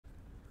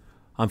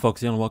I'm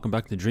Foxy and welcome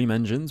back to Dream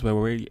Engines, where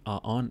we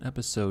are on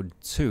episode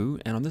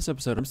 2. And on this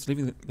episode, I'm just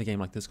leaving the game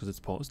like this because it's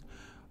paused.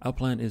 Our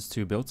plan is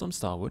to build some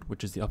Starwood,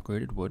 which is the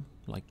upgraded wood,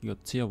 like your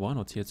tier 1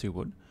 or tier 2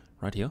 wood,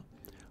 right here.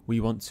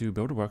 We want to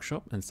build a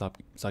workshop and start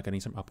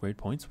getting some upgrade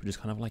points, which is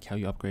kind of like how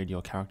you upgrade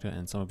your character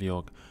and some of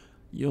your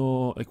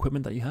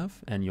equipment that you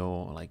have, and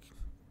your like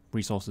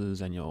resources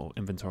and your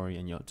inventory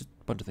and your just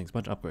a bunch of things,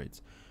 bunch of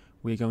upgrades.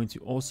 We're going to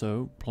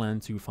also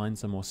plan to find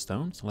some more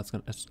stone, so let's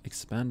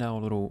expand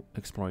our little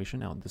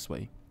exploration out this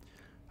way.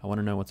 I want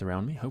to know what's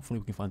around me. Hopefully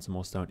we can find some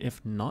more stone. If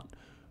not,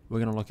 we're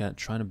going to look at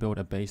trying to build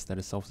a base that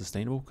is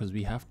self-sustainable, because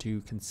we have to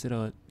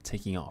consider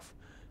taking off.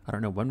 I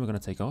don't know when we're going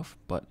to take off,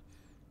 but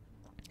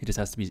it just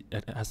has to be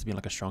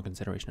like a strong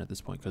consideration at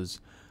this point,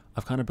 because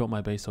I've kind of built my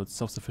base so it's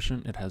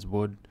self-sufficient. It has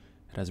wood,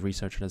 it has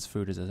research, it has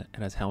food, it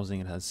has housing,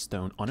 it has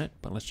stone on it,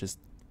 but let's just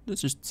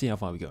see how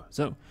far we go.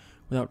 So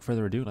without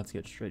further ado, let's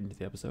get straight into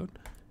the episode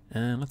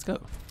and let's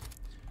go.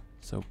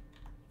 So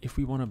if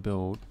we want to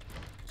build,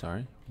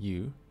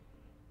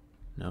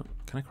 no,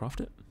 can I craft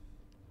it?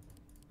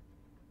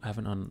 I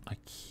haven't I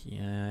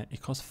can't,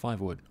 it costs 5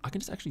 wood. I can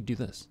just actually do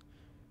this.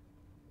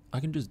 I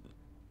can just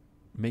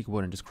make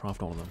wood and just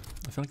craft all of them.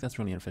 I feel like that's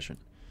really inefficient.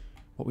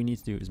 What we need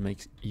to do is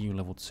make you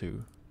level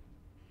 2.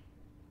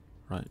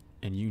 Right,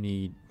 and you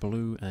need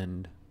blue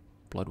and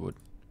bloodwood.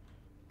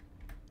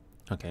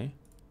 Okay,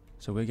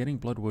 so we're getting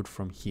bloodwood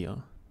from here.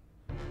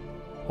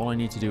 All I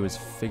need to do is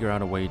figure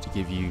out a way to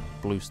give you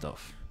blue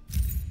stuff.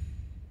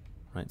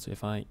 Right, so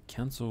if I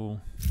cancel...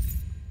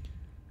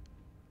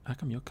 How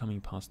come you're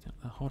coming past...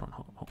 hold on.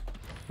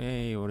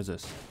 Hey, what is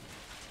this?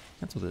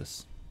 Cancel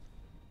this.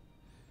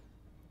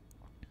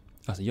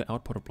 Oh, so your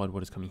output of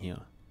bloodwood is coming here.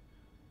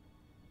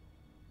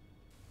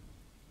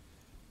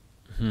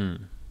 So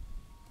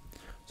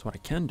what I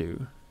can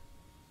do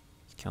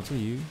is cancel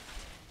you.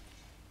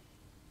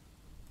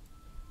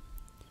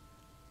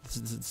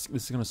 This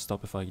is going to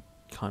stop if I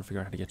can't figure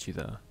out how to get you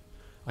there.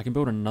 I can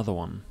build another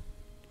one.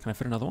 Can I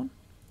fit another one?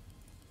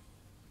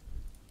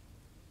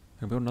 I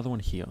can build another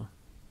one here.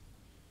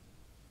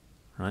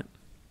 Right?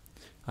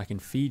 I can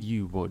feed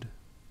you wood.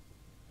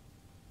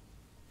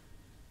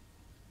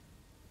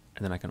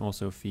 And then I can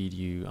also feed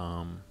you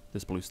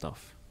this blue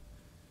stuff.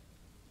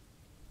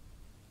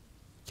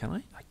 Can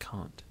I? I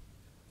can't.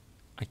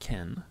 I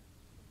can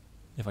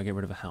if I get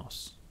rid of a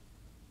house.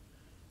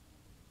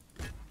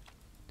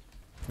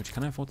 Which,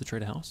 can I afford to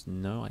trade a house?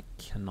 No, I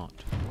cannot.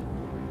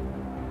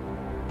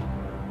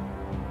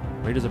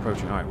 Raiders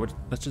approaching. Alright,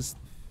 let's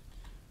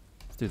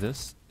do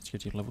this. Let's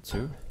get you to level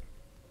 2.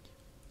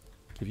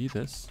 Give you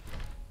this.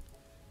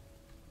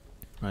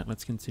 Right,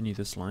 let's continue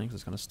this line because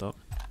it's going to stop.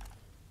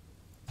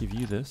 Give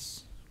you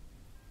this.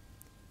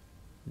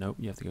 Nope,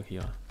 you have to go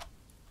here.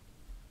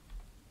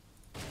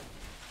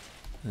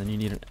 And then you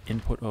need an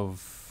input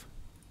of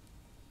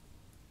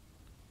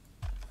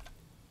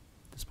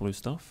this blue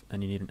stuff,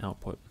 and you need an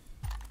output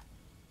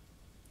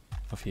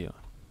of here.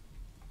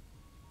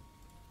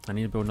 I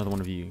need to build another one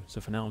of you. So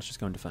for now, let's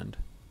just go and defend.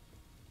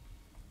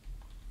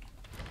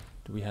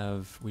 We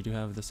do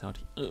have this out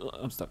here.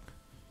 I'm stuck.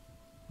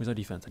 Where's our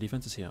defense? Our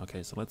defense is here.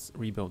 Okay, so let's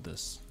rebuild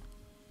this.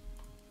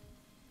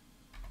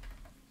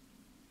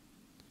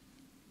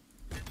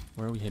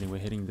 Where are we hitting? We're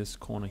hitting this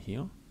corner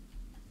here.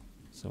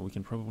 So we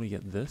can probably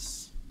get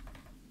this.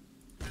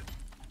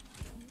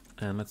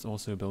 And let's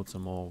also build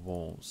some more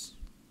walls.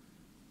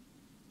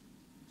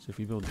 So if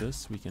we build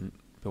this, we can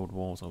build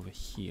walls over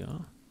here.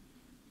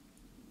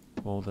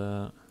 Wall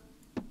there.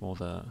 Wall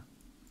there.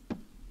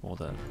 Wall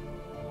there.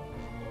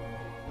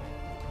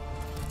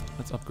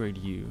 Let's upgrade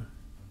you.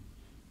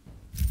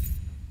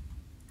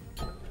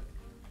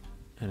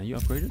 And are you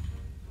upgraded?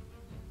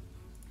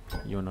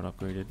 You're not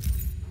upgraded.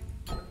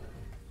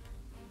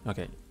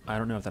 Okay, I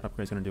don't know if that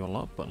upgrade is going to do a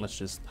lot, but let's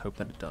just hope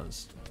that it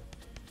does.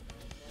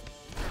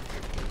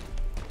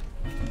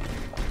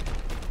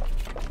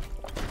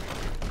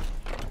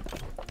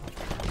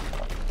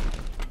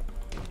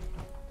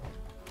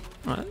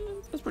 Alright,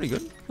 that's pretty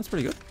good. That's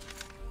pretty good.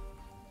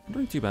 I'm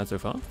doing too bad so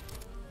far.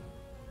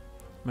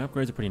 My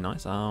upgrades are pretty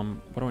nice.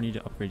 What do I need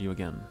to upgrade you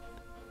again?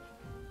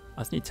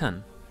 I just need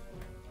 10.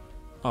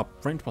 Oh,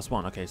 range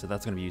 +1. Okay, so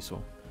that's going to be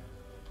useful.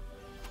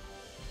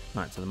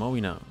 Alright, so the more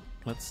we know.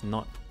 Let's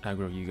not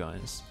aggro you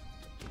guys.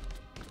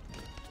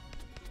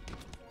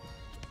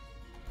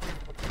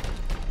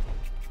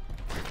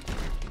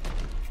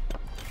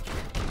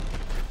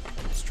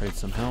 Let's trade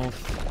some health.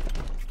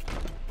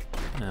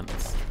 And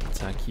let's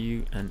attack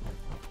you and...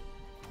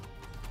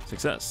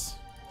 Success!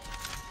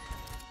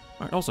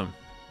 Alright, awesome.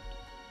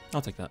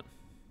 I'll take that.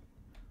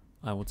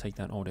 I will take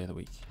that all day of the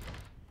week.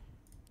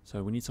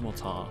 So we need some more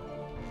tar.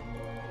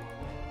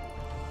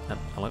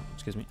 Hello?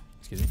 Excuse me.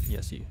 Excuse me.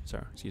 Yes, you.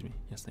 Sir. Excuse me.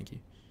 Yes, thank you.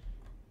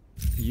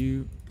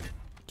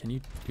 Can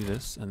you do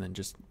this and then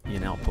just be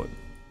an output?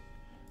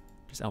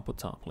 Just output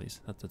tar,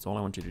 please. That's all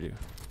I want you to do.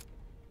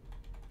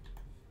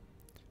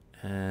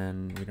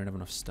 And we don't have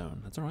enough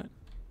stone. That's alright.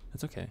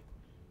 That's okay.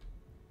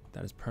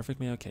 That is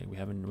perfectly okay. We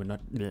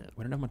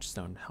don't have much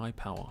stone. High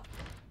power.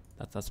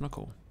 That's not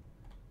cool.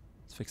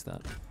 Let's fix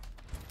that.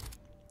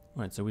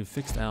 Right, so we've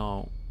fixed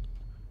our...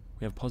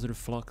 We have positive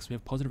flux, we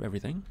have positive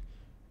everything.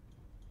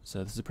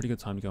 So this is a pretty good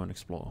time to go and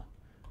explore.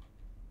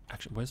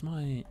 Actually, where's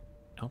my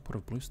output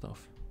of blue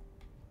stuff?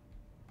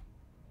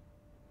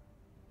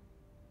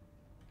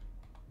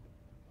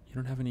 You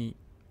don't have any...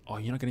 Oh,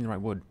 you're not getting the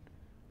right wood.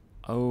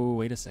 Oh,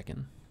 wait a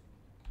second.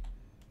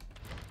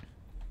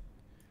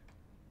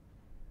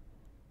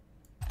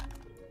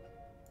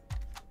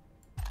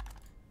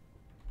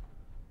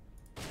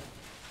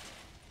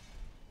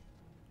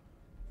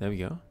 There we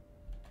go.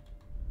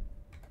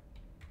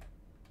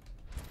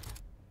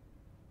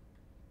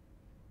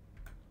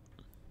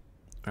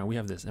 Alright, we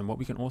have this. And what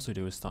we can also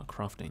do is start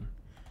crafting.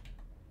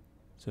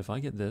 So if I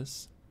get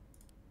this...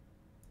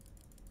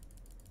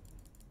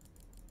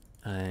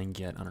 and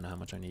get, I don't know how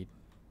much I need.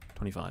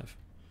 25.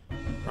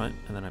 Right,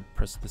 and then I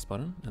press this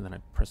button, and then I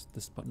press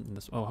this button, and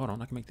this... Oh, hold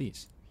on, I can make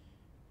these.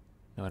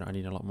 No, I don't, I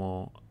need a lot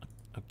more...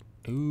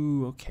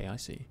 Ooh, okay, I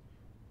see.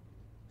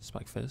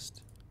 Spike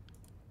fist.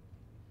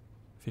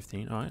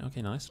 15, alright,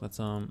 okay, nice. Let's,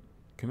 can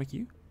we make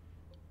you?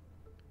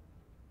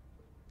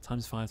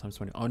 Times 5, times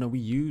 20. Oh no, we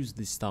use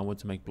the Starwood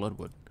to make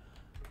bloodwood.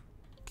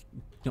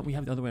 Don't we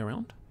have the other way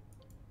around?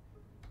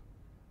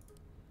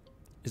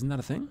 Isn't that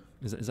a thing?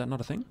 Is that not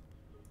a thing?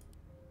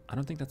 I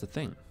don't think that's a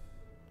thing.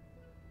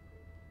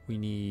 We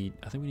need,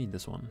 I think we need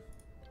this one.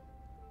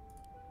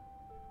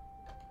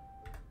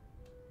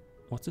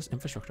 What's this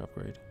infrastructure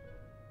upgrade?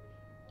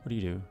 What do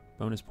you do?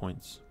 Bonus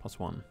points,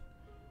 +1. I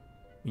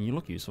mean, you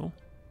look useful,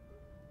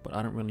 but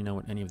I don't really know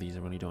what any of these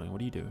are really doing. What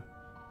do you do?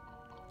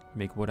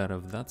 Make wood out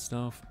of that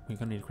stuff. We're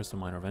gonna need a crystal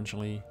miner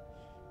eventually,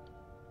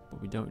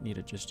 but we don't need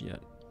it just yet.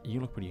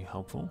 You look pretty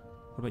helpful.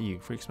 What about you?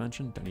 Free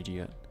expansion? Don't need you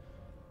yet.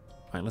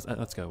 All right,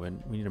 let's go.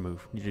 And we need to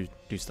move. We need to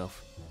do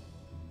stuff.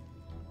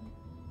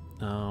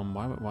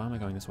 Why am I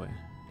going this way?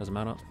 Doesn't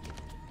matter.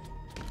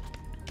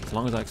 As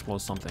long as I explore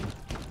something.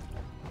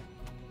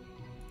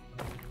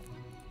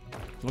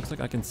 It looks like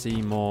I can see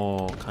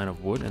more kind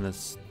of wood in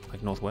this,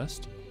 like,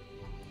 northwest.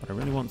 But I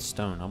really want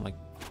stone. I'm like,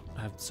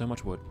 I have so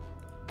much wood.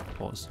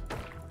 Pause.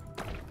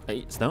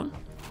 Hey, stone?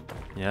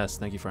 Yes,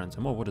 thank you, friends.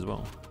 And more wood as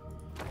well.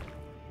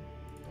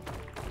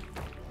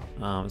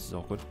 This is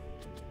awkward.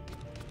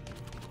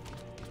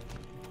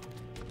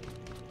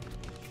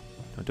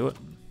 Don't do it.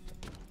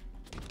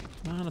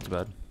 No, not too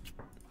bad.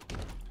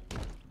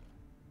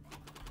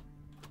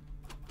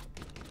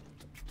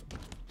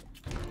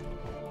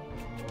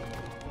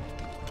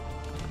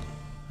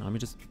 Let me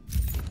just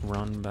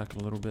run back a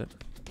little bit.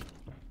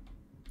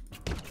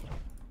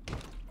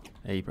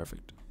 Hey,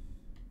 perfect.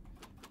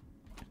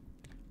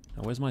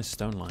 Now, where's my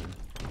stone line?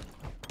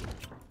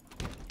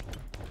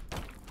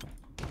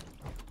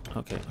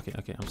 Okay.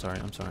 I'm sorry.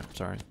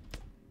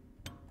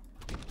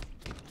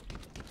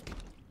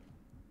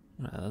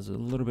 That was a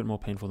little bit more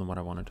painful than what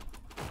I wanted.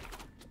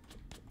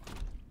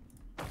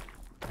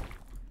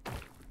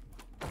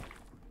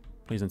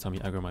 Please don't tell me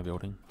aggro my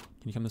building.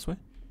 Can you come this way?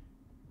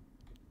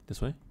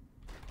 This way?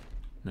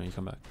 No, you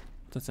come back.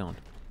 What's that sound?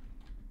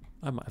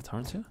 I might have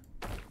torrents here.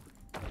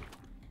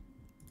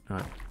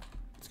 Alright.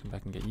 Let's come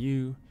back and get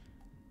you.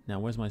 Now,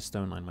 where's my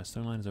stone line? My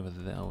stone line is over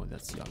there. Oh,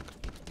 that's yuck.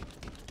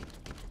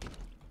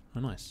 Oh,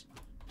 nice.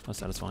 That's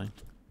satisfying.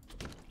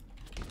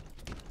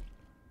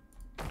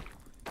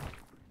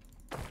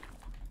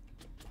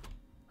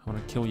 I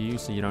want to kill you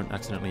so you don't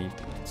accidentally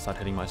start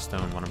hitting my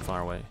stone when I'm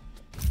far away.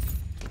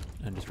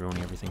 And just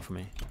ruining everything for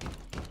me.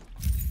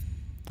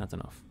 That's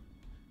enough.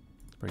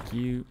 Break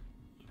you.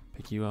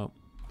 Pick you up.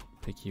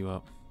 Pick you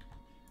up.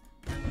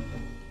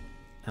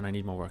 And I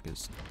need more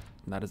workers.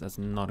 That's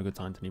not a good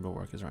time to need more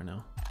workers right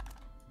now.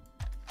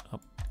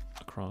 Up.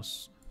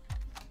 Across.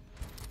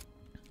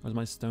 Where's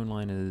my stone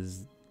line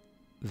is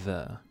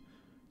there.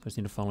 I just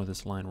need to follow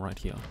this line right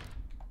here.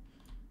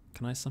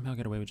 Can I somehow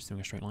get away with just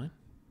doing a straight line?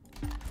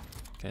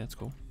 Okay, that's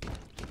cool.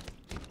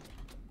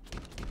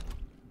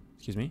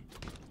 Excuse me?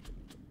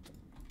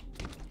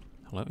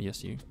 Hello?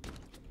 Yes, you.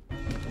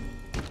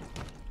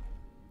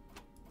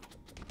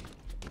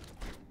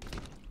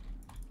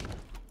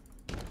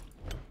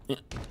 Yeah.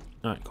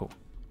 Alright, cool.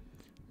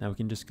 Now we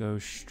can just go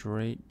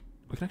straight...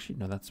 We can actually...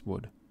 No, that's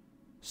wood.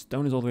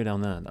 Stone is all the way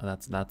down there.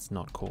 That's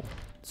not cool.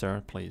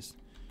 Sir, please.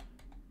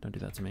 Don't do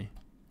that to me.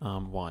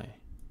 Why?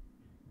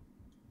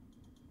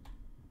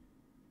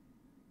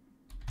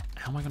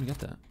 How am I going to get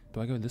there?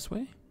 Do I go this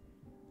way?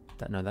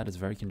 No, that is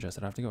very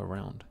congested. I have to go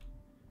around.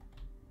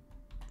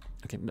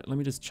 Okay, let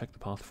me just check the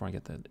path before I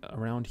get there.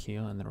 Around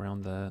here, and then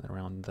around there, and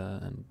around there,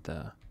 and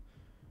there.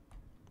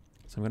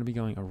 So I'm going to be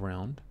going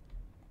around.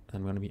 And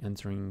I'm going to be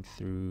entering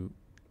through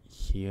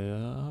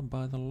here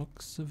by the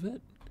looks of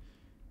it.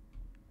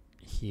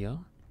 Here.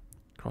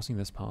 Crossing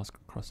this pass,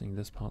 crossing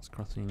this pass,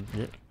 crossing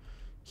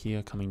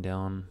here, coming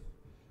down.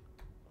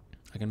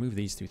 I can move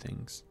these two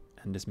things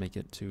and just make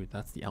it to,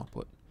 that's the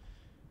output.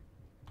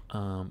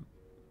 I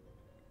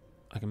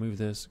can move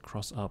this,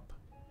 cross up.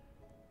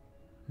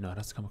 No, it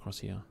has to come across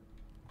here.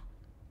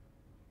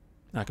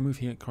 I can move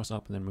here, cross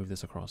up, and then move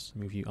this across.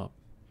 Move you up.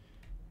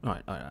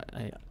 Alright,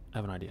 I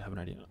have an idea,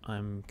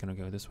 I'm gonna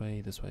go this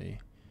way,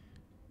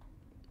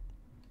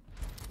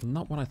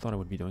 Not what I thought I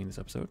would be doing this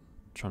episode.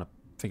 Trying to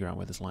figure out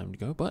where this line would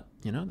go, but,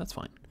 you know, that's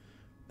fine.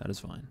 That is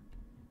fine.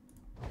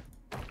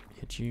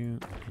 Hit you,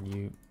 and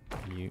you,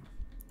 and you.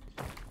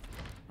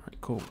 Alright,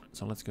 cool.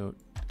 So let's go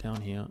down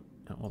here,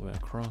 and all the way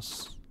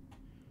across.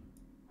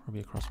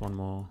 Probably across one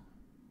more.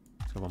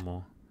 Let's go one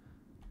more.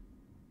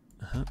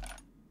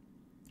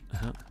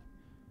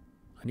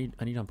 I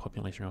need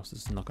population or else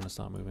this is not going to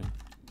start moving.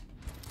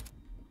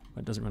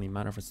 But it doesn't really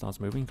matter if it starts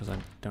moving because I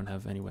don't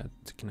have anywhere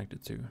to connect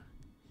it to.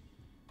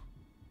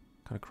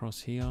 Cut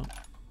across here.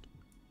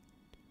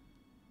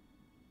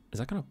 Is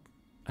that going to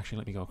actually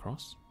let me go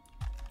across?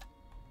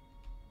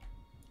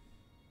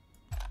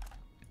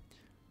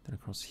 Then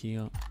across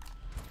here.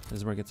 This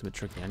is where it gets a bit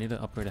tricky. I need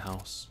to upgrade a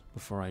house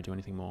before I do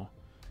anything more.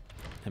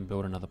 And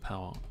build another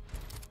power.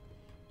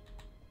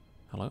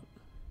 Hello?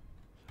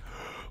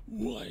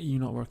 Why are you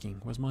not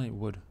working? Where's my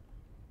wood?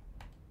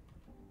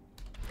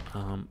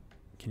 Can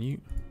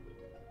you...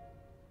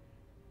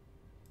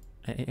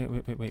 Hey,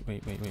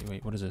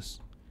 wait, what is this?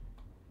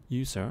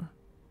 You, sir?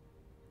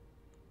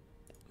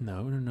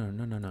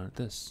 No,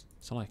 this.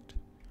 Select.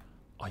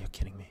 Oh, you're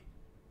kidding me.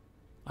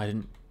 I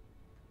didn't...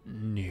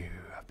 No,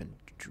 I've been...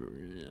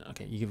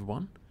 Okay, you give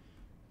one?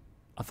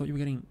 I thought you were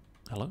getting...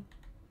 Hello?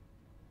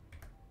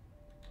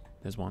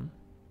 There's one.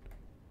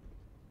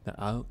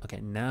 Okay,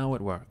 now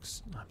it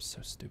works. I'm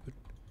so stupid.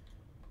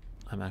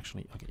 I'm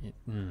actually... Okay,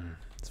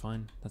 it's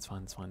fine. That's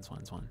fine. I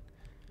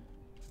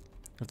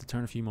have to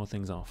turn a few more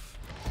things off.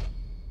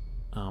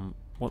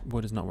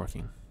 What is not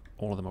working?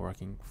 All of them are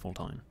working full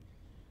time.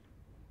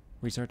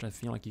 Research, I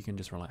feel like you can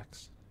just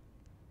relax.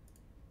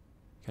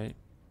 Okay.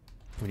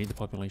 We need the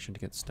population to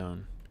get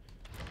stone.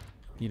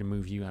 We need to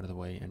move you out of the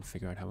way and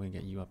figure out how we can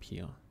get you up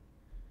here.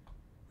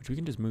 Which we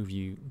can just move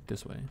you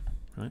this way,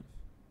 right?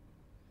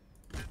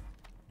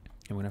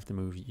 And we're gonna have to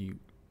move you.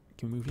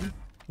 Can we move you?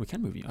 We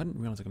can move you. I didn't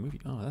realize I could move you.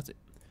 Oh, that's it.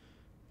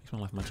 Makes my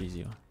life much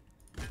easier.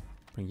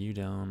 Bring you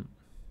down.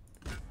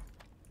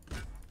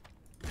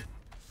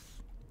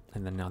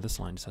 And then now this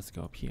line just has to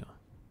go up here.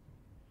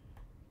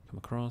 Come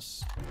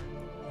across.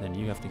 Then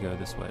you have to go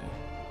this way.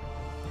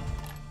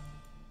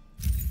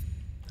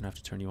 And I have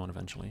to turn you on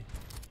eventually.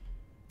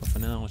 But for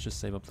now, let's just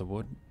save up the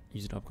wood.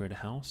 Use it to upgrade a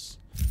house.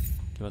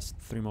 Give us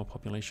 3 more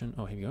population.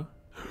 Oh, here we go.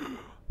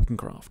 We can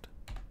craft.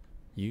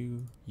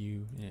 You.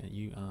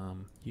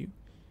 And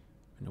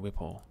a whip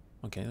hole.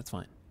 Okay, that's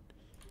fine.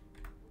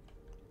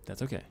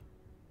 That's okay.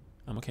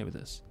 I'm okay with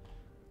this.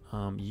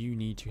 You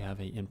need to have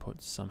a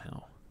input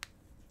somehow.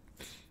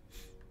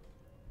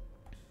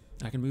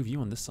 I can move you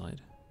on this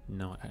side.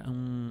 No,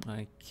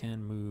 I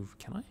can move.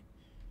 Can I?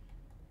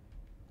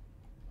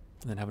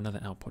 And then have another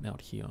output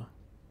out here.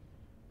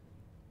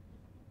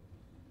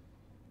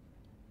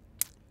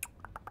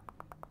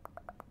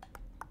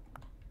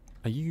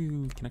 Are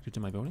you connected to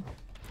my building?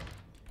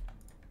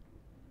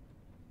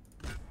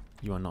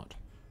 You are not.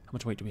 How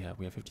much weight do we have?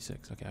 We have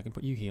 56. Okay, I can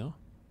put you here.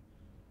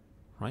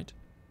 Right?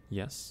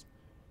 Yes.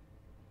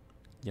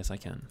 Yes, I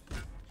can.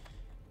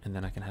 And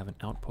then I can have an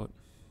output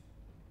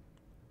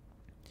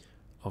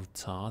of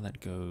tar that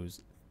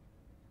goes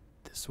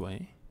this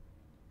way.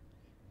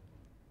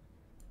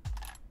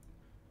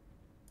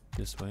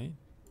 This way.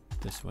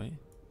 This way.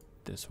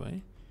 This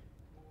way.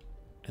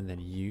 And then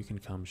you can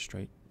come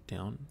straight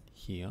down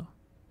here.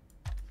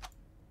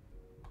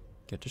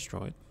 Get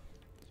destroyed.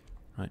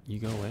 Right, you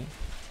go away.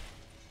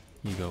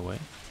 You go away.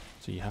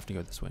 So you have to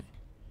go this way.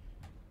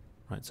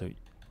 Right, so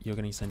you're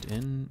getting sent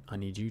in. I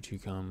need you to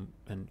come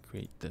and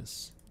create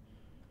this.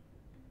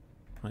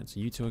 Right, so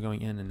you two are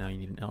going in and now you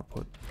need an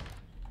output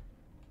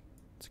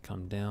to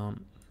come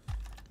down.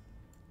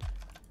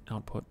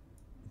 Output.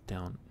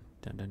 Down.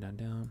 Down, down, down,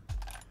 down.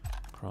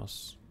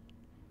 Across.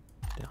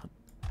 Down.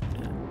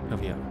 And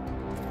over here.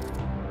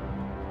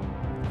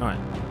 Alright.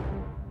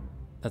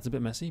 That's a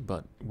bit messy,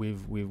 but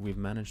we've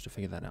managed to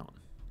figure that out.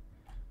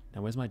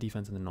 Now where's my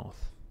defense in the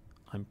north?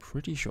 I'm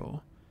pretty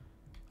sure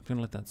I'm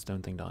gonna let that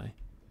stone thing die.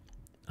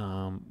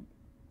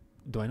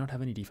 Do I not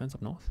have any defense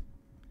up north?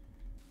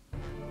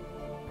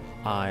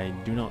 I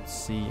do not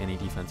see any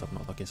defense up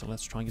north. Okay, so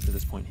let's try and get to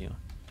this point here.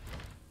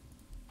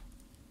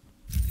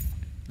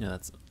 Yeah,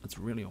 that's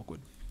really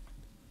awkward.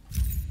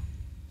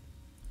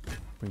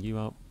 Bring you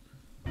up.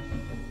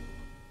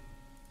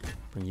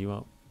 Bring you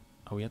up.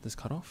 Are we at this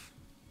cutoff?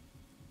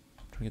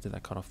 Try to get to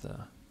that cutoff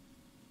there.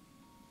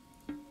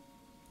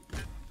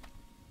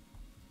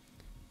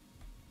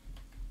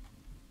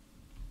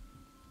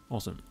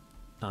 Awesome.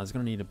 Now it's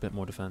gonna need a bit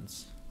more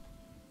defense.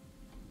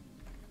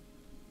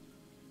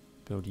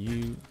 Build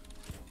you.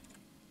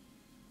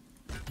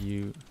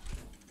 You.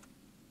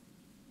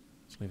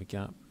 Let's leave a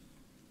gap.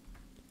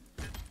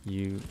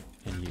 You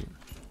and you.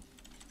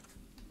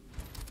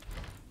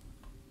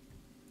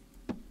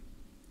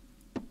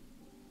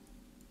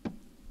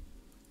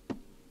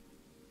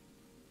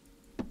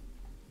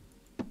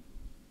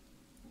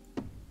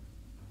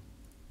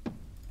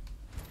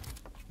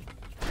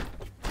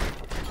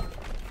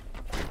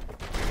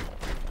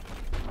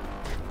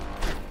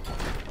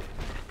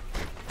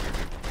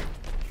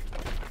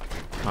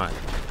 Alright.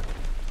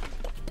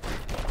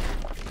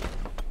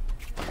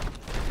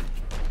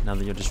 Now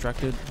that you're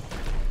distracted.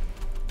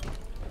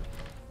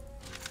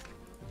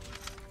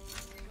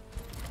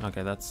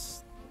 Okay,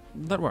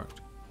 that worked.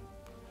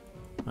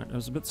 Right, it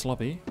was a bit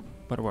sloppy,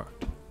 but it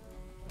worked.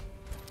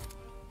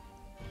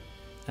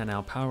 And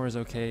our power is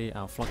okay,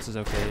 our flux is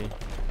okay.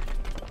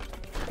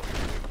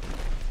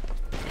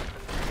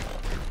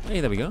 Hey,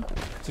 there we go.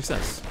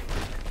 Success.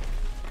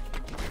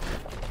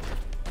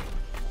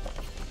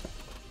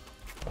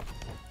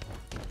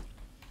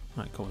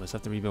 Alright, cool. Let's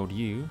have to rebuild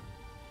you.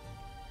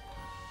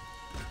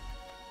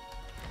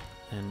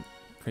 And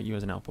create you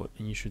as an output,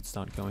 and you should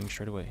start going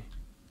straight away.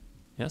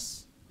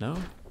 Yes? No?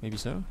 Maybe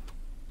so?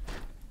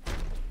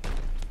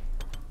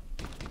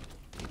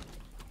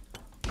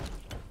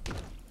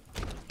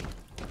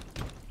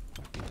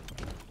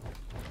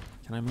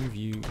 Can I move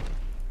you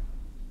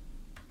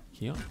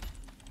here?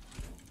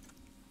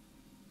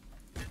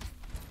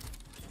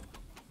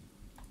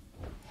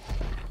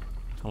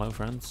 Hello,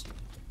 friends.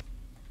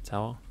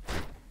 Tower.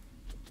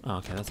 Oh,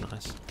 okay, that's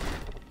nice.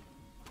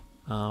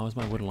 Where's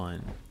my wood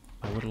line?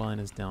 My wood line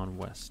is down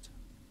west.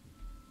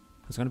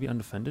 It's going to be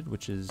undefended,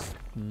 which is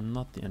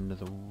not the end of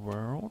the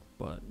world,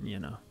 but, you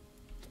know.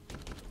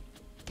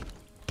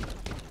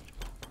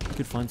 If we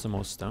could find some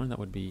more stone, that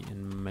would be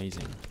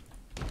amazing.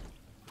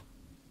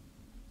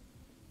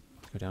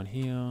 Go down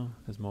here.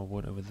 There's more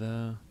wood over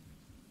there.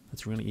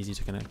 That's really easy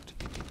to connect.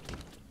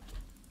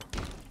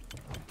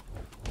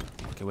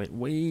 Okay,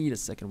 wait a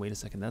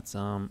second. That's,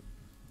 no.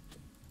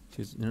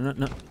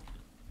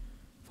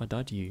 If I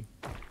die to you.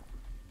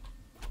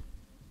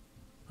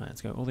 Alright,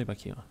 let's go all the way back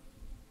here.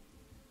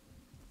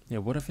 Yeah,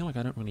 wood, I feel like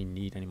I don't really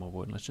need any more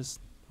wood. Let's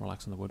just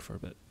relax on the wood for a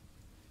bit.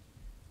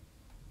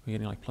 We're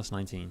getting like plus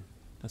 19.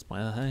 That's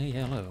my, hey,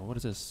 hello, what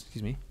is this?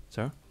 Excuse me,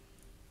 sir?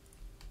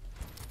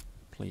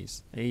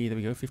 Please. Hey, there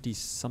we go, 50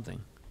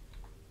 something.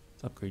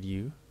 Let's upgrade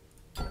you.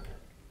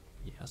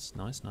 Yes,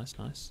 nice.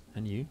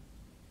 And you.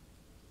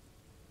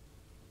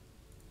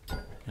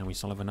 And we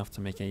still have enough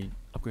to make a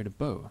upgraded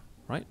bow,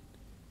 right?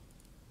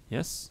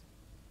 Yes?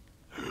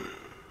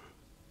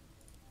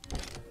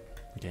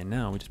 Okay,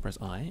 now we just press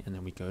I, and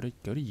then we go to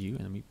you,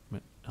 and then we...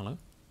 Hello?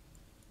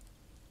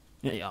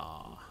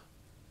 Yeah.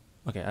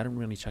 Okay, I didn't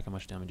really check how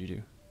much damage you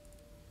do.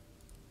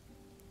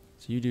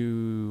 So you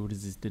do... What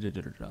is this?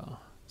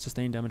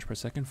 Sustained damage per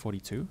second,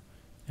 42.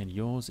 And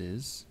yours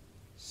is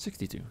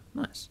 62.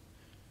 Nice.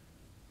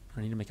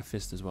 I need to make a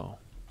fist as well.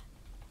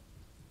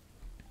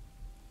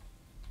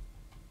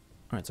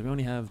 Alright, so we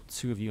only have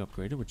 2 of you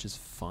upgraded, which is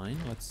fine.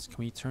 Can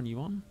we turn you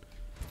on?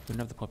 We don't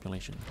have the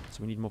population.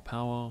 So we need more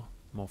power,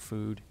 more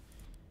food.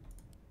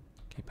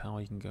 Okay,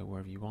 power, you can go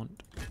wherever you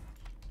want.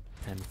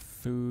 And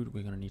food,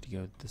 we're going to need to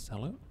go this.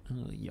 Hello?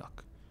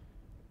 Yuck.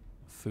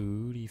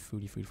 Food. We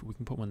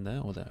can put one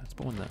there or there. Let's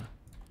put one there.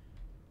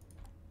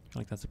 I feel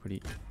like that's a pretty...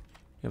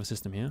 You have a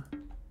system here.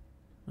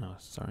 Oh,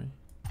 sorry.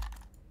 Do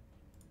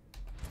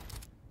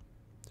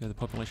you have the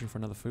population for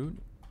another food?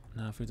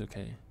 No, food's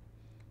okay.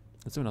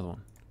 Let's do another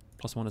one.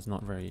 +1 is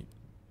not very,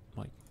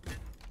 like...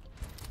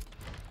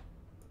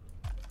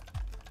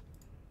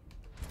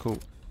 Cool.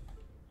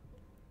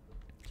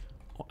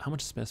 How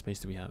much spare space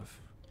do we have?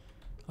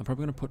 I'm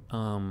probably going to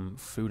put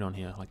food on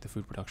here, like the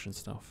food production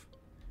stuff.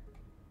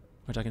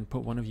 Which I can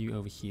put one of you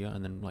over here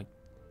and then like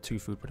 2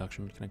 food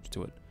production connected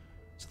to it.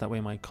 So that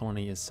way my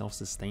colony is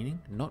self-sustaining.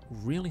 Not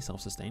really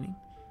self-sustaining,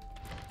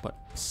 but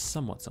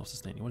somewhat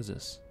self-sustaining. What is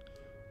this?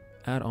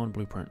 Add-on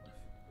blueprint.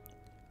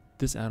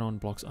 This add-on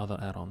blocks other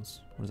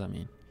add-ons. What does that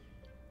mean?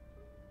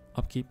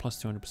 Upkeep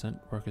plus 200%,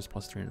 workers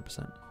plus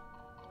 300%.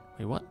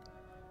 Wait, what?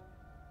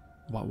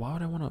 Why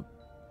would I want to...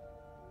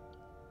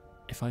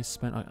 If I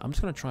spent... I'm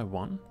just going to try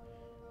one.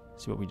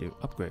 See what we do.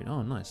 Upgrade.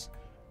 Oh, nice.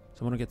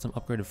 So I want to get some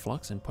upgraded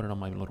flux and put it on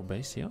my little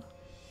base here.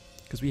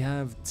 Because we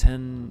have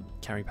 10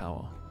 carry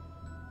power.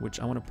 Which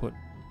I want to put...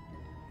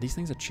 These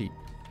things are cheap.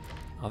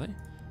 Are they?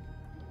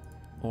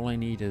 All I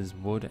need is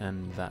wood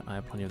and that. I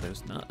have plenty of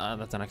those. No,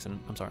 that's an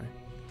accident. I'm sorry.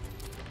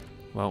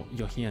 Well,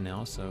 you're here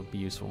now, so be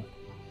useful.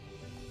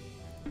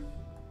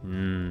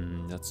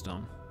 That's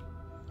dumb.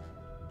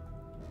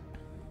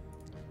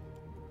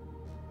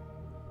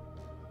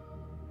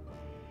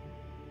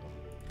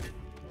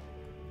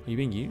 Are you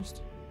being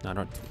used? No,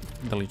 don't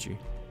delete you.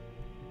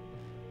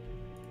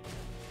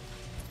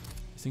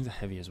 These things are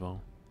heavy as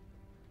well.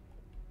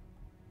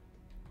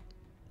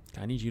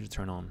 Okay, I need you to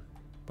turn on.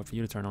 But for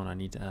you to turn on, I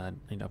need to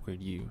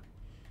upgrade you.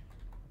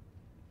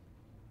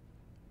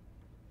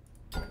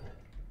 How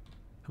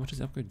much does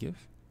the upgrade give?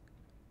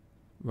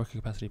 Worker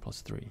capacity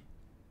plus 3.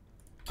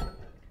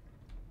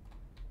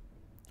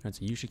 Alright,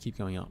 so you should keep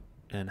going up.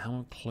 And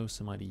how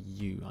close am I to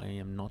you? I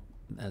am not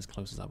as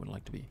close as I would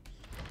like to be.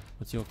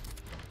 What's your...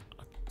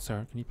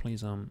 Sir, can you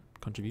please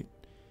contribute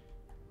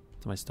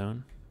to my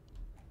stone?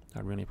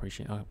 I'd really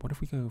appreciate it. What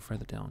if we go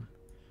further down?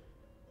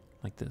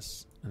 Like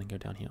this. And then go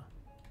down here.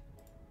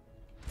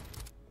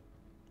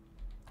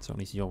 So at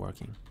least you're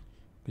working.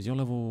 Because you're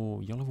level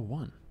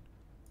 1.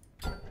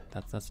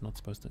 That's not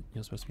supposed to...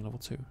 You're supposed to be level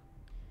 2.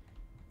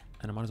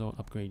 And I might as well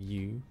upgrade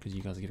you, because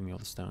you guys are giving me all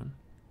the stone.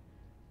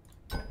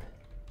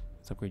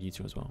 Let's upgrade you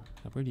 2 as well.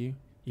 Upgrade you.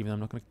 Even though I'm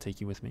not going to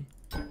take you with me.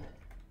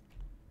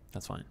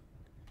 That's fine.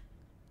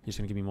 You're just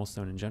going to give me more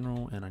stone in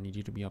general, and I need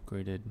you to be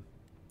upgraded.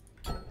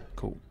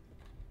 Cool.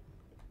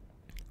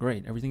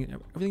 Great, everything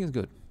is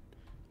good.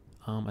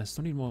 I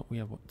still need more. We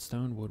have what?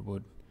 Stone, wood,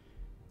 wood.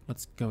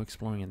 Let's go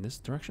exploring in this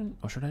direction,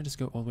 or should I just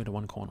go all the way to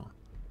one corner?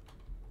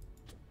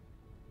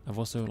 I've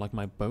also, like,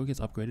 my bow gets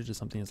upgraded to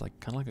something that's like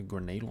kind of like a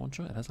grenade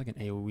launcher. It has like an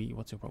AoE.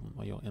 What's your problem?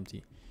 Oh, you're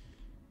empty.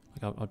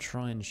 Like, I'll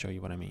try and show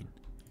you what I mean.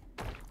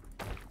 I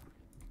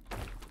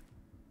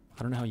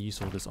don't know how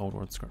useful this old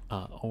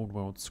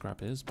world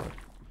scrap is, but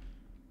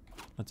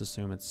let's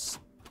assume it's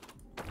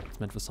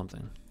meant for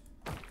something.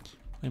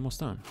 Hey, more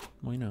stone.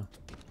 Well, you know.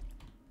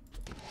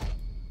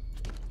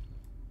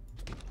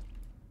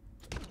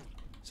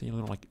 See a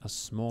little, like, a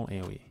small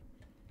AoE.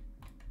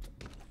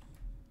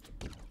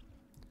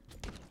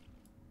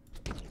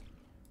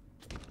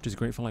 Which is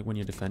great for, like, when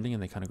you're defending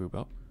and they kind of group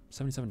up.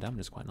 77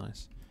 damage is quite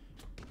nice.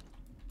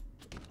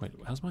 Wait,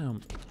 how's my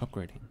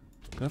upgrading?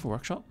 Do I have a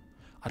workshop?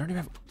 I don't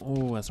even have...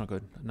 Oh, that's not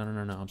good. No,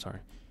 I'm sorry.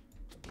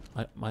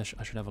 I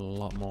should have a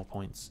lot more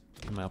points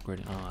in my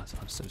upgrading. Ah,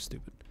 I'm so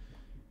stupid.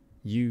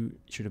 You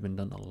should have been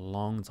done a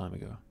long time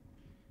ago.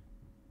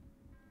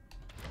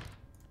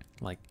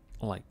 Like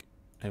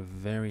a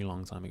very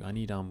long time ago. I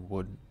need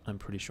wood, I'm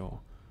pretty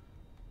sure.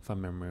 From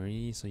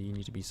memory, so you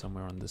need to be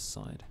somewhere on this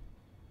side.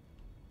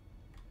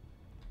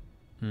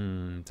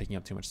 Taking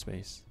up too much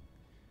space.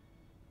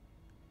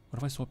 What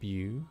if I swap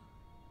you?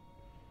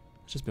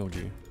 Let's just build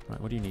you.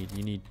 Right, what do you need?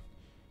 You need...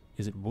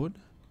 Is it wood?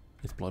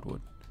 It's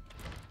bloodwood.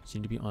 So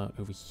you need to be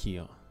over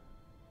here.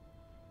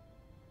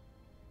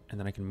 And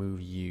then I can move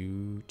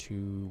you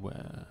to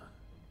where?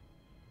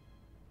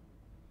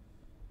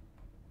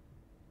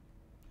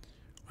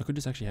 I could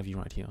just actually have you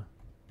right here.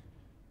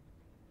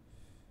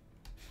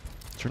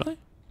 Should I?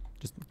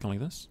 Just go like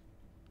this?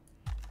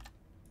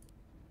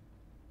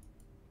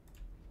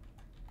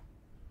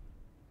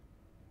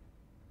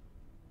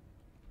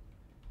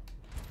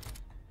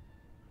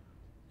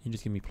 You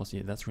just give me plus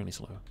 8. That's really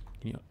slow.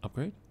 Can you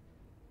upgrade?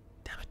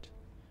 Damn it.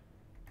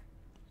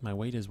 My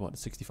weight is what?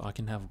 65. I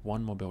can have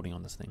one more building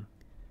on this thing.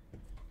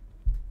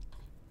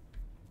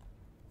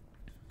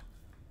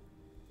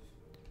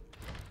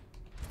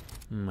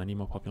 I need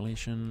more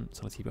population,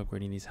 so let's keep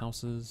upgrading these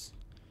houses.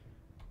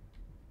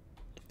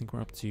 I think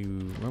we're up to...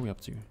 Where are we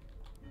up to?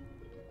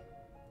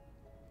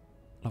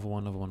 Level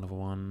 1, level 1, level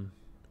 1.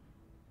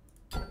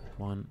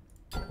 1.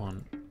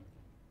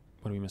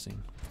 What are we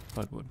missing?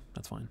 Bloodwood.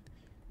 That's fine.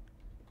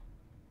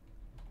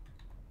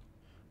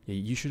 Yeah,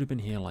 you should have been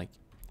here like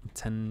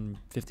 10,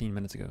 15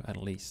 minutes ago at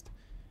least.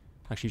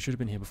 Actually, you should have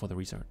been here before the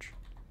research.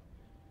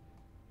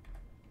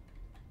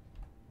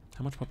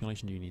 How much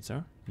population do you need,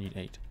 sir? You need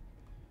 8.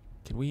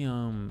 Can we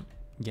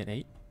get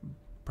 8,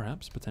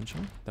 perhaps,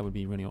 potentially? That would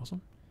be really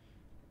awesome.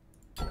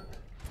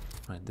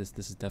 Right, this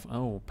is definitely...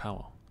 Oh,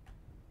 power.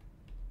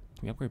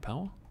 Can we upgrade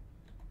power?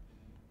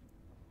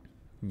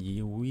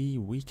 Yeah,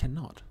 we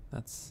cannot.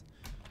 That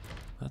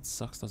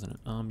sucks, doesn't it?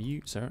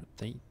 You, sir,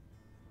 you're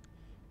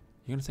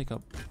gonna take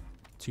up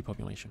 2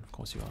 population. Of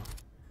course you are.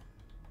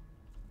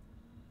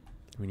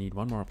 We need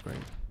 1 more upgrade.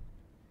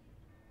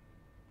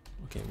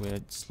 Okay, we're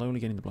slowly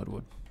getting the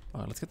bloodwood.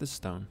 Alright, let's get this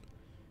stone.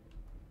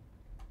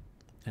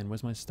 And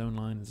where's my stone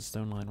line? There's a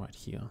stone line right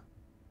here.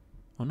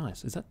 Oh,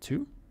 nice. Is that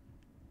 2?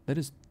 That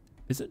is...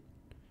 Is it?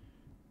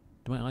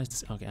 Do my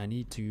eyes... Okay, I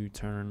need to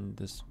turn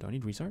this... Do I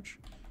need research?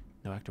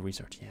 No, active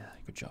research. Yeah,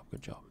 good job,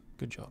 good job.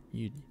 Good job.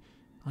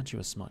 Aren't you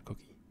a smart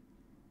cookie?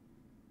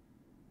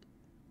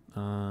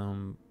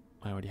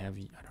 I already have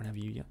you. I don't have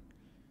you yet.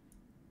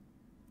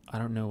 I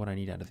don't know what I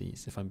need out of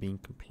these, if I'm being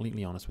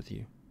completely honest with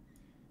you.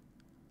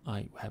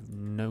 I have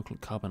no clue.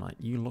 Carbonite.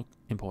 You look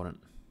important.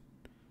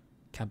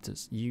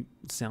 Captors. You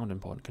sound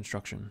important.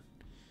 Construction.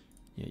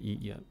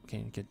 Yeah.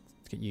 Okay, get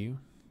you.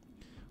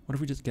 What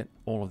if we just get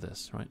all of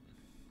this, right?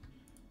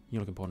 You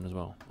look important as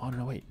well. Oh,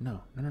 no, wait.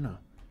 No. I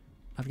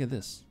have to get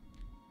this.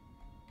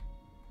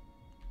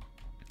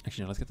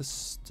 Actually, no, let's get the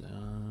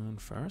stone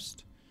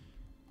first.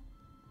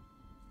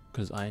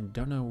 Because I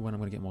don't know when I'm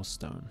going to get more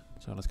stone.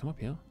 So let's come up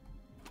here.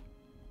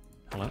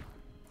 Hello.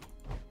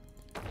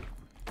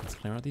 Let's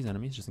clear out these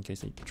enemies just in case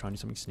they try and do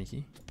something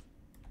sneaky.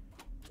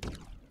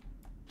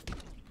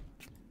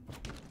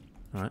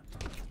 Alright.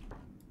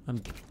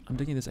 I'm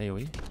digging this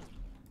AoE.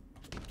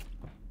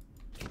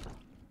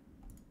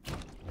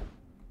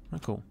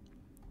 Alright, cool.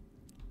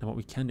 Now what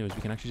we can do is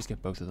we can actually just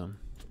get both of them.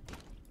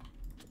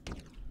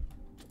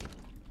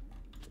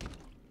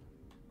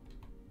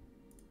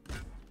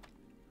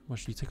 Well,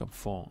 should you take up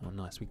 4? Oh,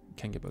 nice. We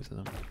can get both of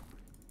them.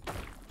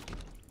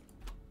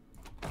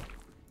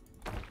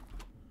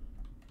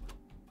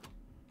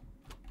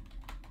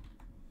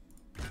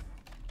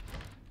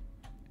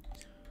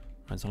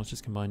 Right, so let's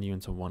just combine you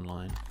into one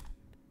line.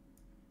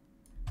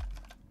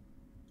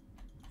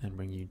 And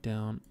bring you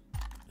down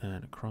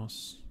and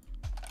across.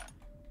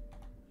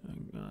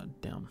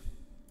 And, down.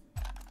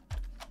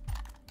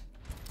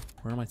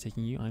 Where am I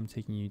taking you? I'm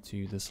taking you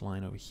to this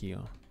line over here.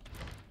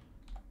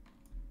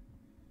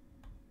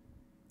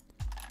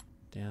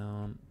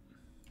 Down.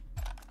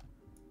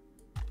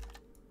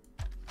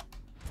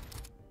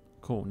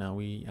 Cool, now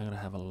we are going to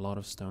have a lot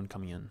of stone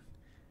coming in.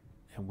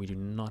 And we do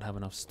not have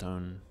enough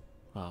stone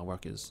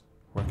workers.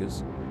 Okay,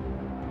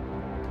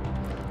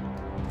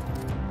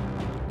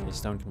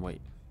 stone can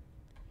wait.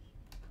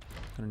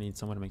 Gonna need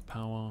someone to make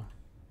power.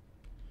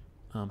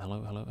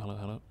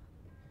 Hello.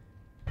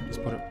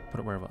 Just put it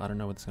wherever. I don't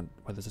know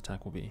where this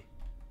attack will be.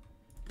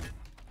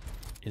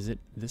 Is it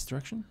this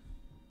direction?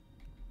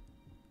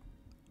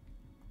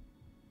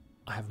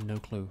 I have no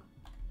clue.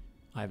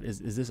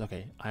 Is this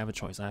okay? I have a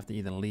choice. I have to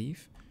either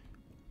leave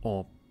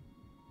or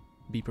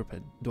be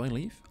prepared. Do I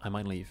leave? I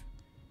might leave.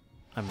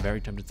 I'm very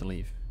tempted to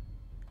leave.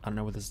 I don't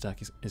know where this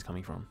attack is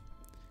coming from.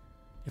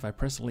 If I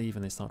press leave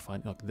and they start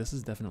fighting, look, this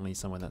is definitely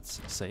somewhere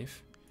that's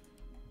safe.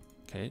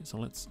 Okay, so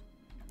let's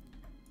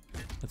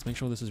make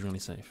sure this is really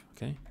safe.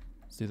 Okay,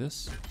 let's do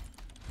this.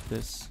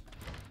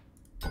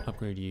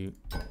 Upgrade you.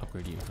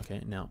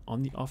 Okay, now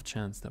on the off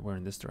chance that we're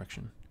in this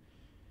direction,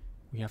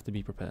 we have to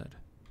be prepared.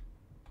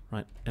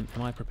 Right, am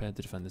I prepared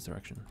to defend this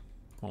direction?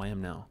 Well, I am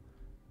now.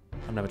 I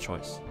don't have a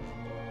choice.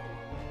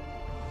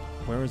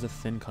 Where is a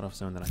thin cutoff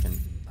zone that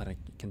I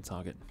can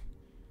target?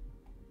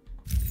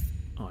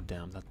 Oh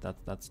damn,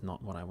 that's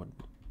not what I would.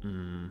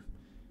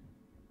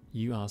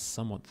 You are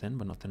somewhat thin,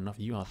 but not thin enough.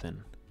 You are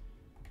thin,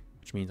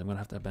 which means I'm gonna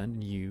have to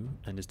abandon you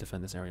and just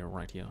defend this area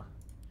right here.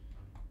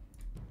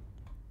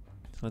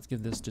 So let's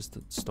give this just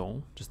a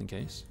stall, just in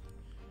case.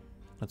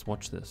 Let's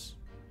watch this.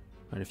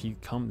 Right, if you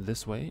come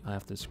this way, I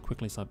have to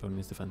quickly start building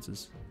these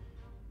defenses.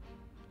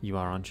 You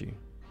are, aren't you?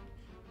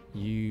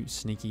 You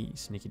sneaky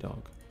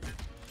dog.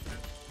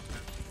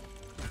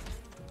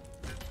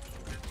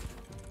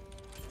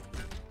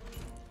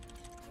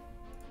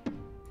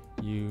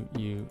 You.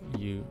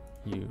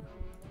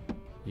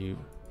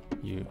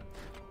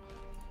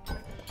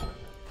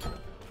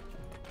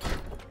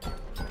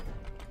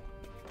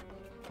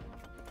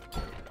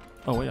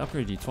 Oh wait, I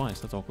upgraded you twice,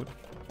 that's awkward.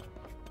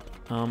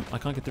 I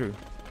can't get through.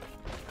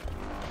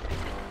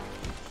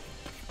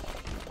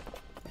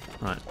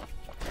 Right.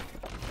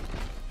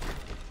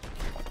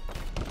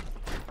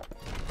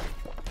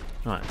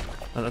 Right.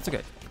 Oh, that's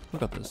okay. We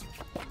got this.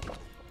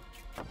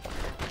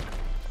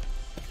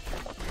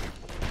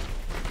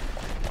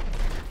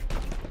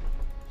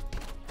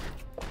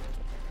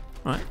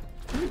 Right.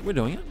 We're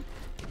doing it.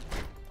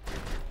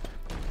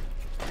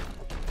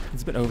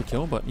 It's a bit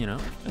overkill, but you know,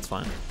 it's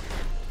fine.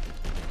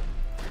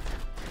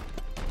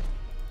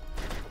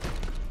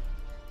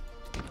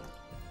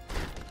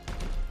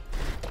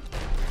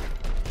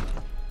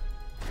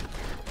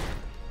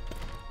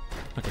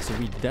 Okay, so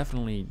we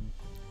definitely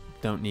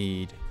don't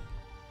need...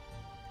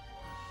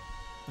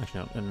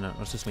 Actually, no,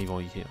 let's just leave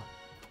all you here.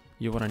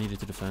 You're what I needed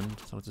to defend,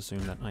 so let's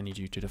assume that I need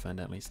you to defend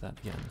at least that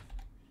again.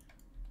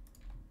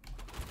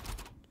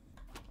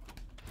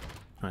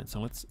 Alright, so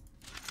let's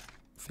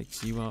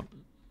fix you up.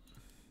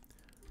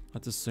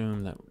 Let's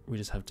assume that we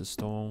just have to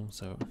stall,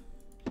 so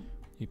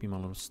you be my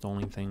little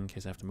stalling thing in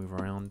case I have to move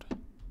around.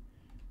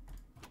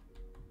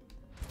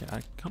 Yeah,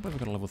 I can't believe I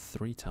got a level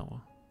 3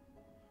 tower.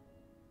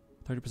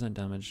 30%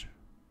 damage,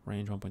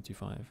 range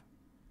 1.25.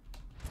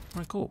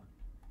 Alright, cool.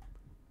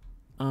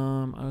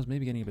 I was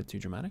maybe getting a bit too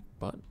dramatic,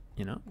 but,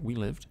 you know, we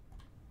lived.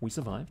 We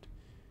survived.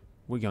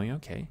 We're going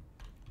okay.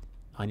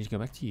 I need to go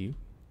back to you.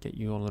 Get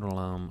your little,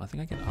 I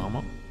think I get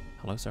armor.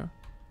 Hello, sir.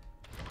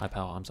 High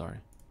power, I'm sorry.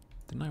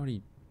 Didn't I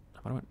already...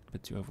 I went a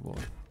bit too overboard.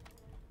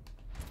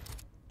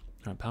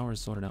 Alright, power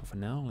is sorted out for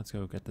now. Let's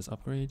go get this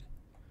upgrade.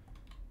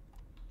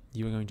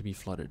 You are going to be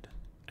flooded,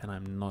 and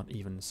I'm not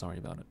even sorry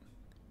about it.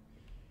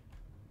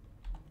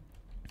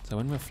 So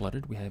when we're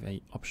flooded, we have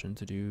a option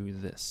to do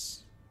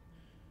this.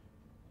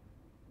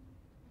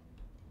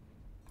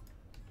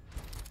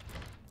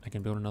 I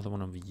can build another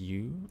one of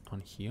you on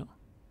here.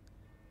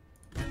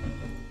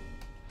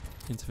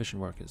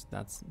 Insufficient workers.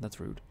 That's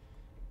rude.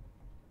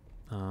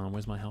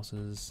 Where's my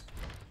houses?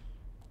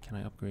 Can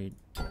I upgrade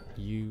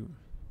you?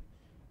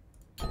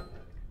 That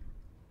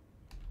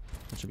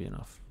should be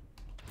enough.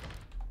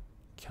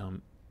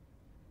 Come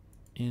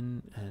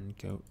in and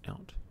go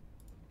out.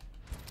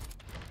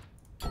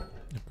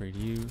 Upgrade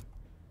you.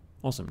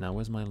 Awesome. Now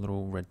where's my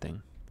little red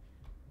thing?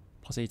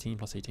 Plus 18,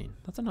 plus 18.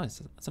 That's a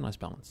nice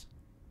balance.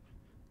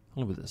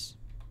 I'll live with this.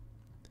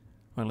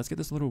 Alright, let's get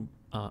this little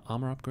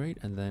armor upgrade,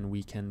 and then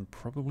we can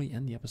probably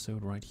end the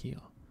episode right here.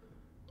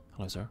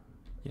 Hello, sir.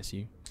 Yes,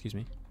 you. Excuse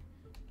me.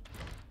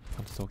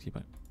 Come to talk to you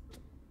about...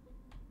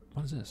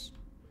 What is this?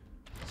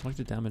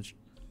 Selected damage.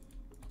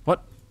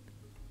 What?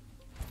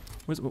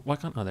 Why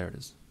can't... Oh, there it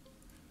is.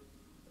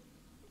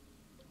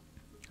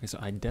 Okay, so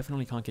I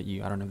definitely can't get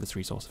you. I don't have this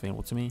resource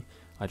available to me.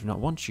 I do not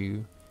want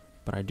you,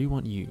 but I do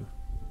want you.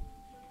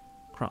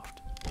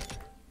 Craft.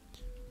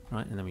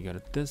 Right, and then we go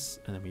to this,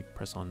 and then we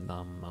press on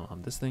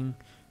this thing,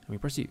 and we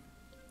press U.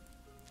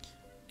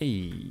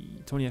 Hey,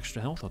 20 extra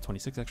health, or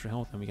 26 extra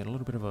health, and we get a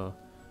little bit of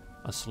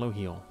a slow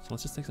heal. So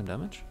let's just take some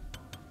damage.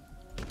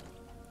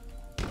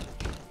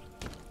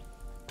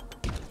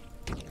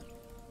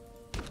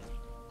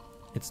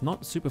 It's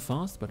not super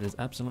fast, but it is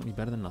absolutely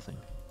better than nothing.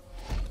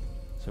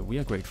 So we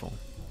are grateful.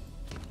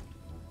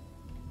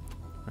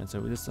 Right, so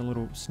just a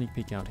little sneak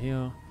peek out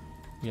here.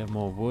 We have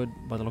more wood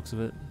by the looks of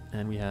it,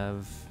 and we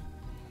have...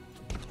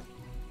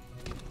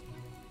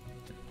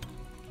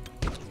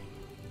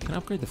 Can I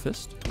upgrade the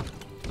fist?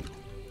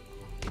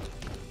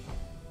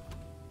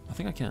 I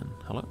think I can.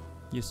 Hello?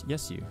 Yes,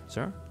 yes you,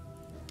 sir.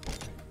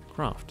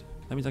 Craft.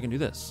 That means I can do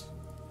this.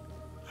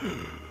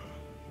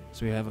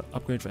 So we have an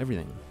upgrade for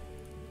everything.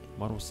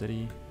 Model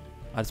city.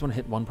 I just want to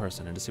hit one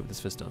person and just see what this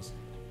fist does.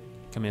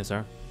 Come here,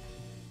 sir.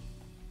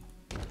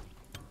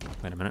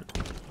 Wait a minute.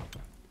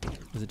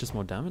 Is it just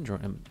more damage, or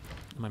am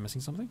I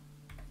missing something?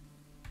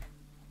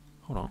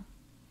 Hold on.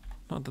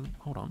 No,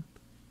 hold on.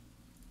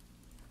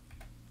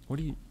 What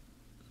do you...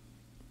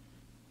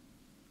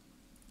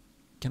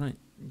 Can I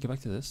go back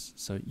to this?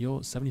 So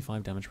you're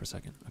 75 damage per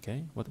second,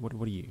 okay? What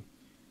are you?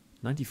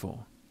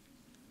 94.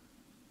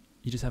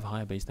 You just have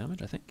higher base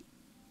damage, I think.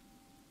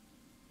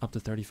 Up to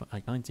 35,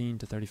 like 19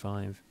 to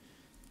 35.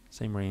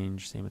 Same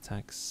range, same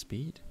attack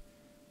speed.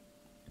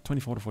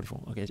 24 to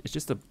 44. Okay, it's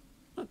just a...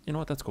 You know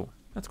what? That's cool.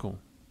 That's cool.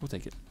 We'll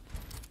take it.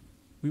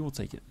 We will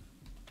take it.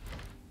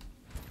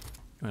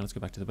 Alright, let's go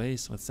back to the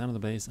base. Let's stand on the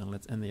base and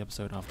let's end the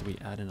episode after we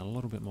add in a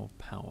little bit more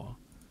power.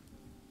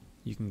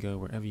 You can go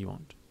wherever you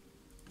want.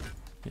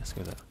 Yes,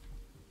 go there.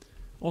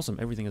 Awesome.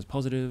 Everything is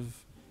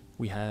positive.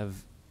 We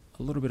have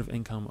a little bit of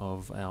income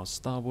of our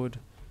Starwood.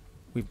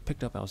 We've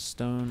picked up our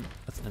stone.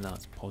 And now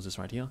let's pause this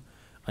right here.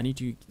 I need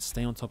to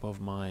stay on top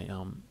of my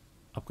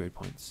upgrade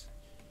points,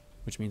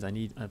 which means I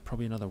need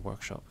probably another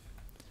workshop.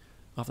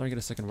 After I get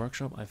a second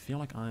workshop, I feel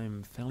like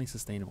I'm fairly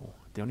sustainable.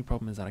 The only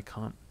problem is that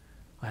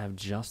I have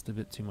just a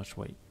bit too much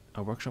weight.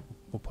 A workshop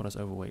will put us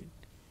overweight.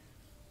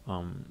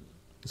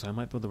 So I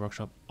might build the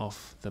workshop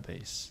off the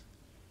base.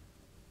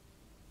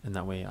 And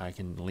that way I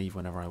can leave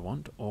whenever I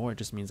want, or it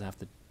just means I have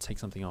to take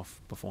something off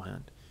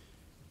beforehand.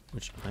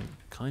 Which I'm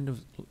kind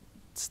of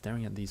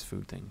staring at these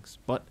food things.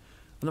 But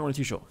I'm not really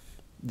too sure.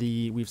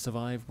 We've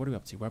survived, what are we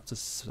up to? We're up to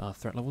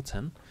threat level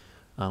 10.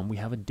 We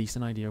have a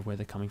decent idea of where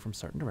they're coming from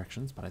certain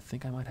directions, but I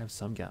think I might have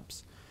some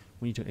gaps.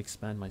 We need to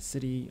expand my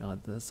city.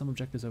 There's some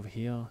objectives over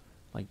here,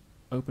 like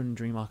open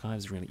Dream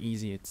Archives, really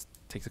easy. It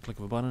takes a click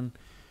of a button.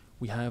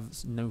 We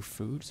have no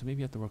food, so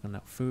maybe I have to work on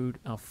that food.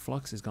 Our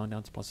flux has gone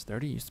down to plus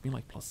 30. It used to be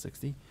like plus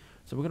 60.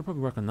 So we're going to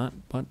probably work on that.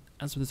 But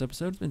as for this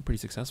episode, it's been pretty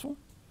successful.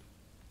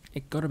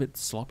 It got a bit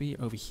sloppy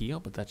over here,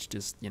 but that's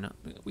just, you know,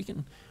 we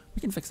can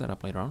fix that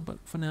up later on. But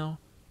for now,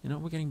 you know,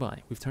 we're getting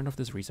by. We've turned off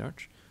this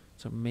research.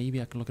 So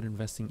maybe I can look at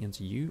investing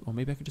into you, or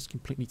maybe I could just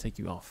completely take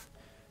you off.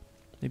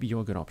 Maybe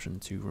you're a good option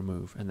to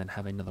remove and then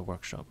have another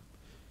workshop.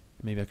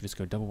 Maybe I could just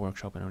go double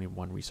workshop and only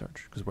one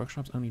research, because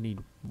workshops only need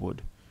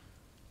wood.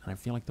 And I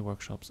feel like the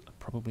workshops are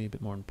probably a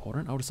bit more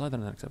important. I'll decide that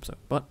in the next episode.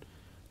 But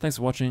thanks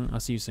for watching. I'll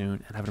see you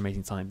soon, and have an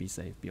amazing time. Be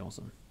safe. Be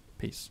awesome.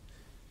 Peace.